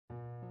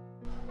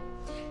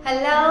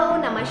Hello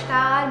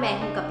नमस्कार, मैं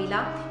हूं कपिला।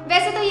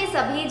 वैसे तो ये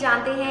सभी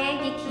जानते हैं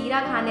कि खीरा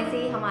खाने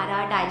से हमारा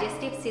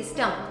डाइजेस्टिव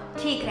सिस्टम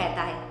ठीक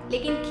रहता है,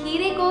 लेकिन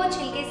खीरे को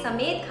छिलके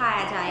समेत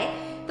खाया जाए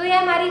तो यह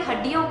हमारी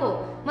हड्डियों को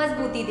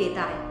मजबूती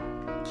देता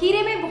है।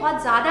 खीरे में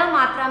बहुत ज्यादा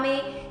मात्रा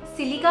में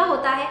सिलिका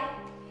होता है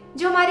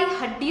जो हमारी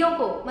हड्डियों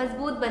को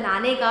मजबूत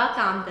बनाने का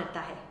काम करता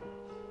है।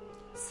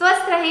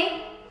 स्वस्थ रहें,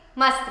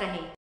 मस्त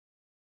रहें।